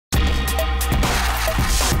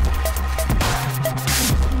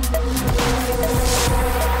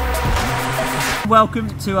welcome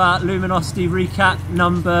to our Luminosity recap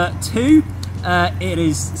number 2. It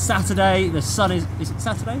is Saturday, the sun is it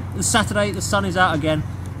Saturday? It's Saturday, the sun is out again.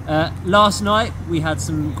 Last night we had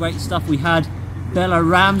some great stuff. We had Bella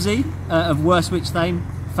Ramsey of Worst Witch fame,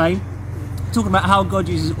 talking about how God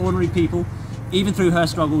uses ordinary people, even through her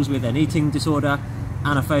struggles with an eating disorder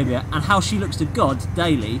and a phobia, and how she looks to God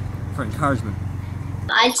daily for encouragement.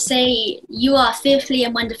 I'd say you are fearfully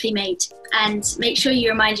and wonderfully made, and make sure you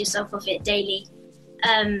remind yourself of it daily.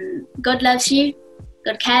 God loves you,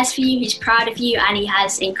 God cares for you, He's proud of you, and He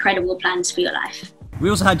has incredible plans for your life. We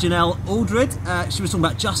also had Janelle Aldred. She was talking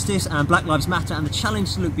about justice and Black Lives Matter and the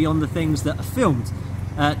challenge to look beyond the things that are filmed,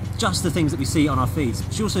 just the things that we see on our feeds.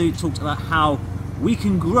 She also talked about how we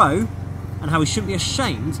can grow and how we shouldn't be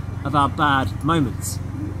ashamed of our bad moments.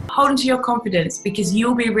 Hold on to your confidence, because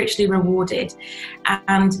you'll be richly rewarded.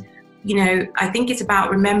 And, you know, I think it's about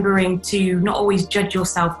remembering to not always judge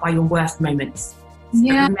yourself by your worst moments.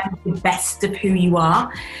 Yeah. Remember the best of who you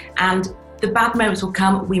are. And the bad moments will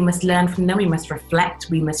come. We must learn from them. We must reflect.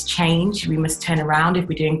 We must change. We must turn around if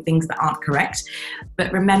we're doing things that aren't correct.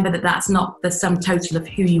 But remember that that's not the sum total of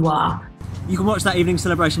who you are. You can watch that evening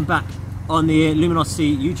celebration back on the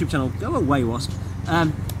Luminosity YouTube channel. Go away, Wasp.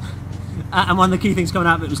 And one of the key things coming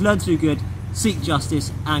out of it was learn to do good, seek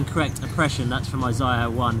justice, and correct oppression. That's from Isaiah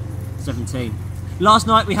 1:17. Last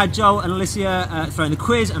night we had Joel and Alicia throwing the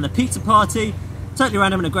quiz and the pizza party. Totally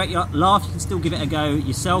random and a great laugh. You can still give it a go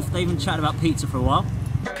yourself. They even chatted about pizza for a while.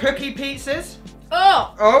 Cookie pizzas.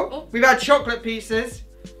 Oh! We've had chocolate pizzas.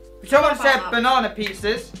 Someone said banana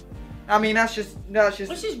pizzas. I mean, that's just.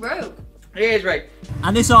 This is rogue. It is right.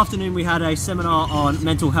 And this afternoon we had a seminar on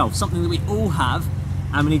mental health, something that we all have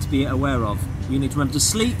and we need to be aware of. We need to remember to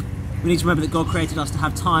sleep. We need to remember that God created us to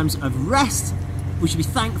have times of rest. We should be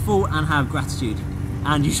thankful and have gratitude.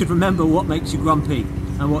 And you should remember what makes you grumpy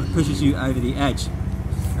and what pushes you over the edge.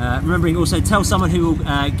 Remembering also, tell someone who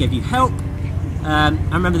will give you help. And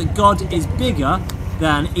remember that God is bigger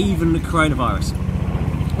than even the coronavirus.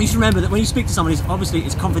 You should remember that when you speak to someone,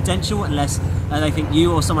 it's confidential unless they think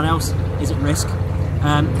you or someone else is at risk.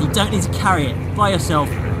 You don't need to carry it by yourself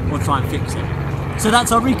or try and fix it. So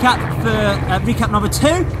that's our recap for recap number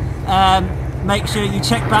 2. Make sure you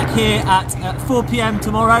check back here at 4 PM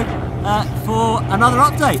tomorrow for another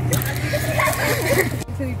update.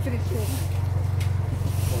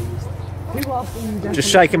 Just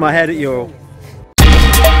shaking my head at you all.